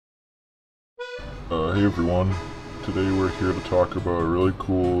Hey everyone, today we're here to talk about a really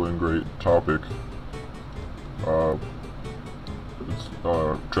cool and great topic. It's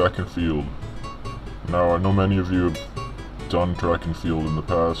track and field. Now I know many of you have done track and field in the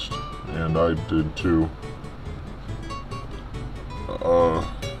past, and I did too.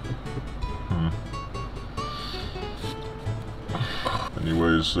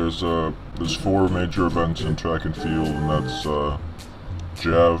 Anyways, there's four major events in track and field, and that's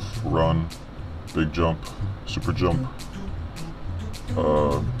jav, run, big jump, super jump,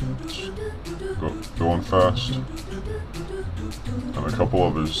 going fast, and a couple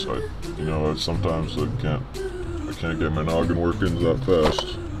others. Sometimes I can't get my noggin working that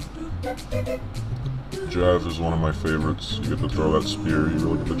fast. Jav is one of my favorites. You get to throw that spear, you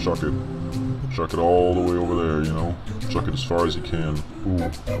really get to chuck it all the way over there, you know? Chuck it as far as you can. Ooh,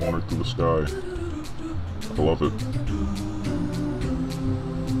 going right through the sky. I love it.